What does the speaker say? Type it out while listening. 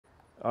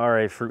All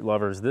right, fruit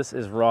lovers, this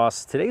is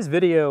Ross. Today's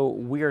video,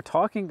 we are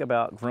talking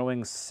about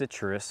growing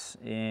citrus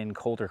in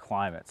colder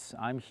climates.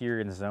 I'm here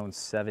in zone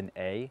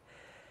 7A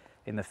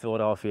in the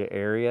Philadelphia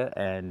area,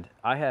 and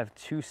I have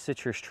two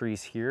citrus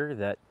trees here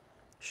that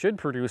should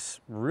produce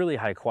really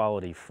high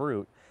quality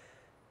fruit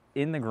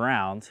in the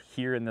ground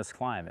here in this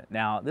climate.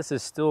 Now, this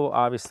is still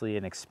obviously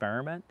an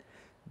experiment.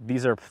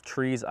 These are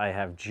trees I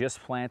have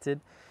just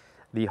planted.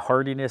 The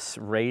hardiness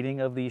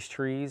rating of these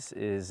trees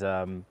is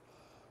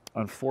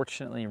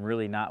unfortunately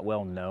really not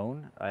well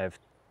known. I've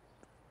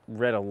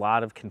read a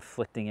lot of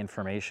conflicting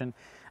information.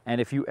 And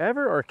if you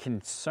ever are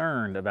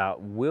concerned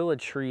about will a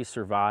tree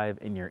survive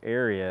in your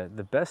area,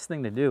 the best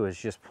thing to do is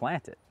just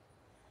plant it.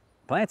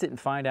 Plant it and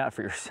find out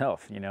for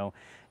yourself. You know,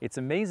 it's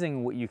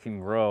amazing what you can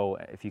grow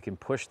if you can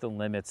push the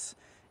limits.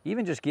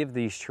 Even just give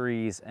these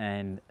trees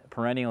and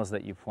perennials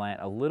that you plant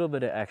a little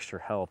bit of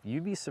extra help.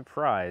 You'd be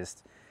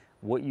surprised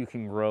what you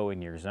can grow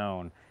in your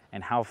zone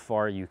and how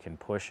far you can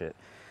push it.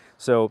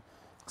 So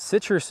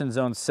citrus in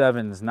zone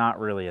 7 is not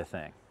really a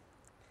thing.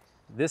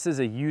 This is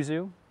a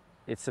yuzu.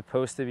 It's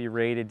supposed to be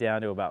rated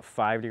down to about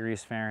 5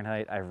 degrees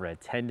Fahrenheit. I've read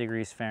 10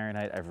 degrees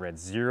Fahrenheit. I've read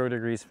 0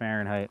 degrees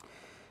Fahrenheit.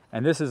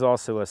 And this is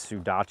also a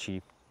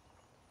Sudachi,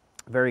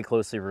 very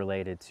closely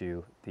related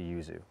to the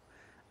yuzu,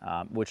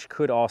 which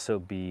could also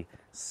be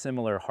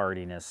similar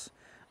hardiness.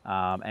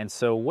 And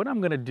so what I'm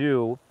gonna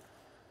do,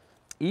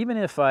 even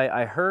if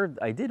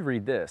I did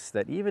read this,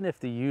 that even if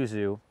the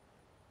yuzu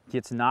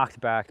gets knocked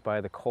back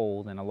by the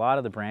cold and a lot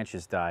of the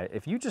branches die,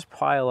 if you just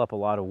pile up a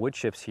lot of wood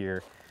chips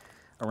here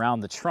around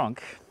the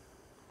trunk,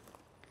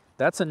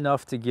 that's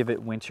enough to give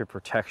it winter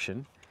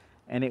protection,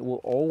 and it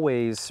will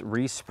always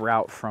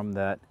resprout from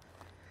that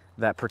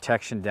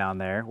protection down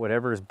there,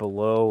 whatever is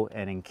below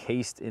and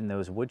encased in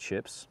those wood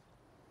chips,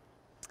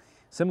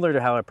 similar to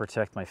how I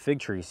protect my fig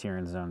trees here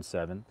in zone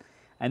 7.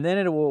 And then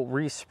it will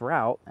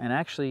resprout and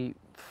actually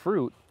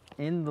fruit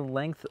in the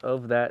length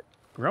of that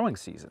growing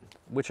season,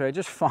 which I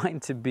just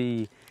find to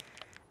be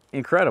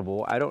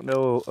incredible. I don't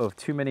know of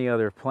too many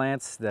other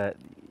plants that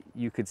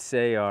you could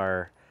say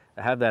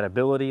have that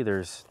ability.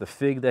 There's the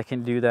fig that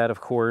can do that, of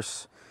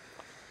course.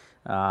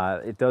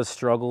 It does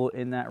struggle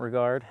in that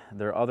regard.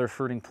 There are other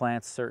fruiting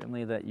plants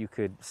certainly that you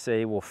could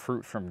say will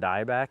fruit from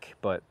dieback,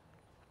 but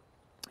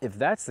if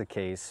that's the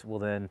case, well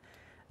then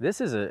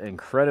this is an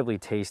incredibly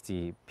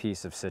tasty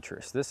piece of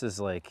citrus. This is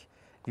like,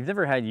 if you've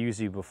never had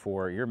yuzu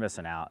before, you're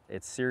missing out.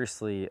 It's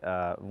seriously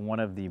one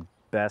of the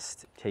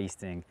best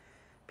tasting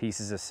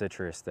pieces of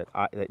citrus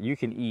that you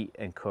can eat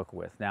and cook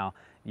with. Now,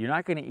 you're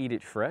not gonna eat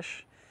it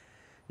fresh.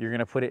 You're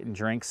gonna put it in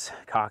drinks,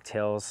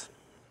 cocktails,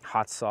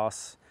 hot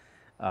sauce,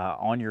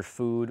 on your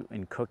food,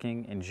 in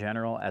cooking in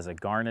general as a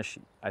garnish.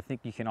 I think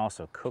you can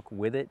also cook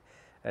with it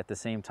at the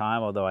same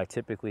time, although I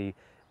typically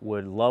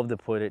would love to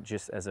put it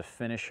just as a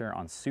finisher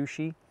on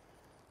sushi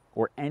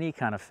or any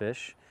kind of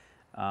fish.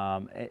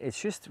 It's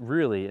just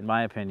really, in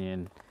my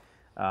opinion,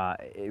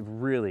 a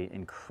really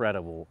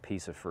incredible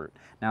piece of fruit.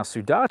 Now,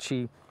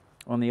 Sudachi,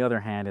 on the other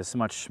hand, is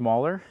much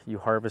smaller. You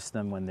harvest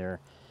them when they're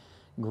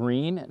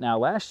green. Now,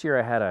 last year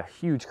I had a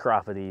huge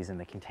crop of these in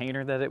the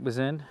container that it was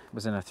in. It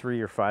was in a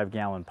 3 or 5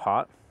 gallon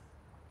pot.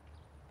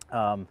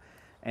 And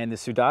the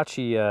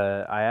Sudachi,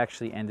 I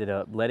actually ended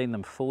up letting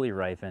them fully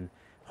ripen,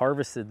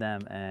 harvested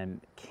them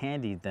and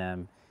candied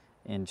them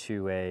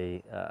into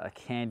a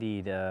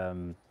candied,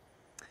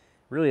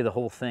 really the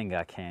whole thing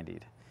got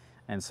candied.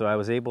 And so I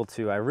was able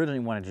to, I originally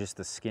wanted just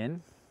the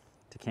skin,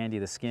 to candy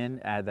the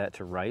skin, add that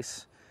to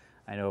rice.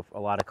 I know a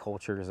lot of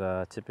cultures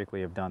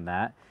typically have done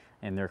that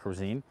in their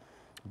cuisine.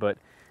 But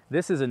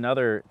this is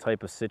another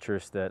type of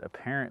citrus that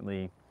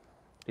apparently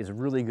is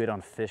really good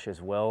on fish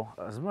as well.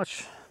 As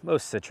much,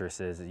 most citrus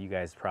is, as you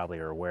guys probably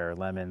are aware,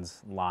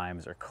 lemons,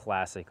 limes are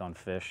classic on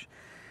fish.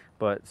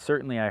 But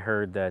certainly I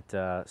heard that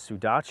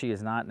Sudachi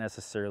is not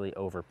necessarily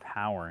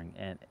overpowering,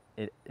 and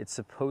it's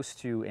supposed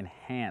to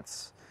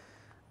enhance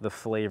the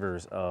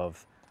flavors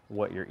of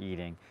what you're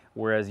eating.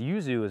 Whereas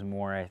yuzu is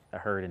more, I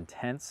heard,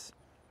 intense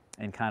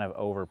and kind of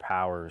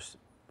overpowers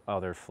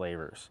other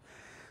flavors.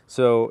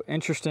 So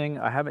interesting.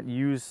 I haven't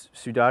used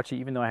Sudachi,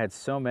 even though I had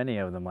so many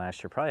of them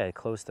last year. Probably had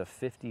close to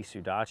 50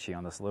 Sudachi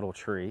on this little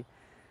tree.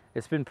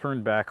 It's been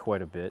pruned back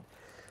quite a bit.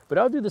 But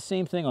I'll do the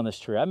same thing on this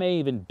tree. I may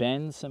even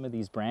bend some of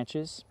these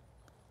branches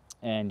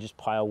and just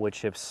pile wood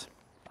chips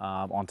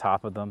on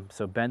top of them.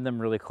 So bend them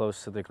really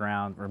close to the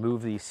ground,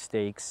 remove these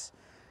stakes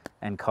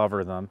and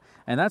cover them.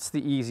 And that's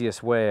the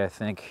easiest way, I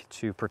think,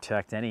 to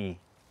protect any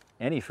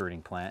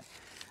fruiting plant.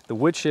 The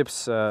wood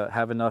chips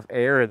have enough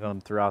air in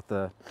them throughout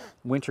the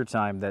winter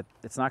time that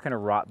it's not going to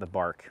rot the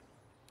bark.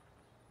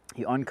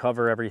 You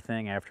uncover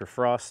everything after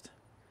frost,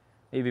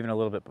 maybe even a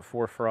little bit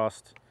before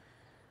frost.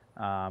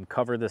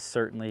 Cover this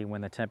certainly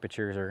when the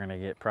temperatures are going to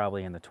get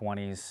probably in the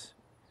 20s,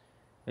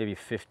 maybe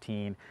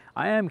 15.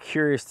 I am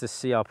curious to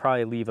see, I'll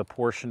probably leave a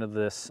portion of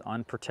this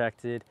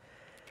unprotected.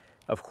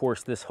 Of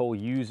course, this whole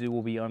yuzu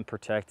will be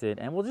unprotected,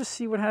 and we'll just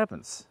see what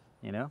happens,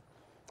 you know?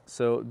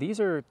 So these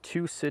are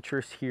two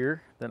citrus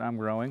here that I'm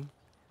growing,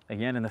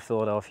 again in the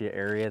Philadelphia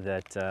area,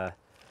 that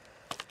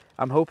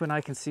I'm hoping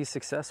I can see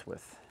success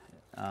with.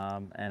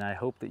 And I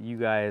hope that you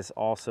guys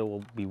also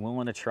will be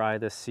willing to try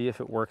this, see if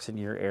it works in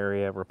your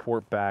area,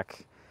 report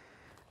back,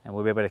 and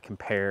we'll be able to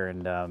compare,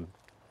 and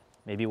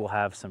maybe we'll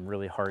have some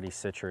really hardy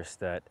citrus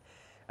that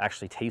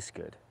actually tastes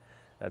good.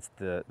 That's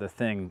the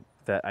thing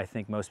that I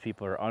think most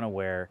people are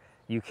unaware.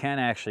 You can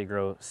actually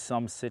grow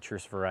some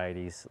citrus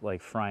varieties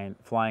like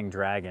Flying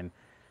Dragon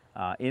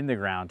in the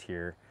ground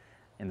here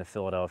in the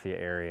Philadelphia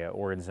area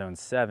or in zone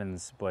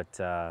 7s, but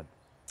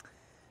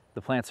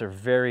the plants are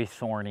very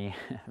thorny,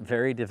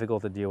 very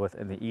difficult to deal with,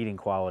 and the eating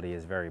quality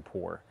is very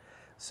poor.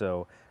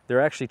 So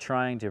they're actually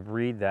trying to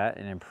breed that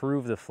and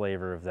improve the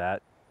flavor of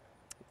that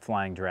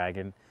Flying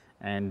Dragon.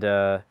 And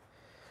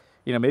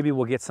you know, maybe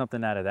we'll get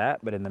something out of that,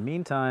 but in the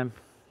meantime,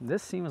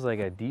 this seems like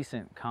a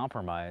decent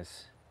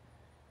compromise,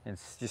 and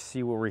just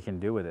see what we can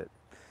do with it.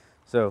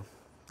 So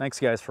thanks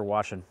guys for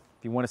watching.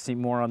 If you want to see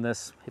more on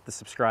this, hit the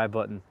subscribe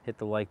button, hit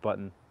the like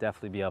button.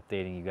 Definitely be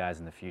updating you guys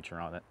in the future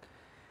on it.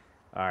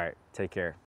 All right, take care.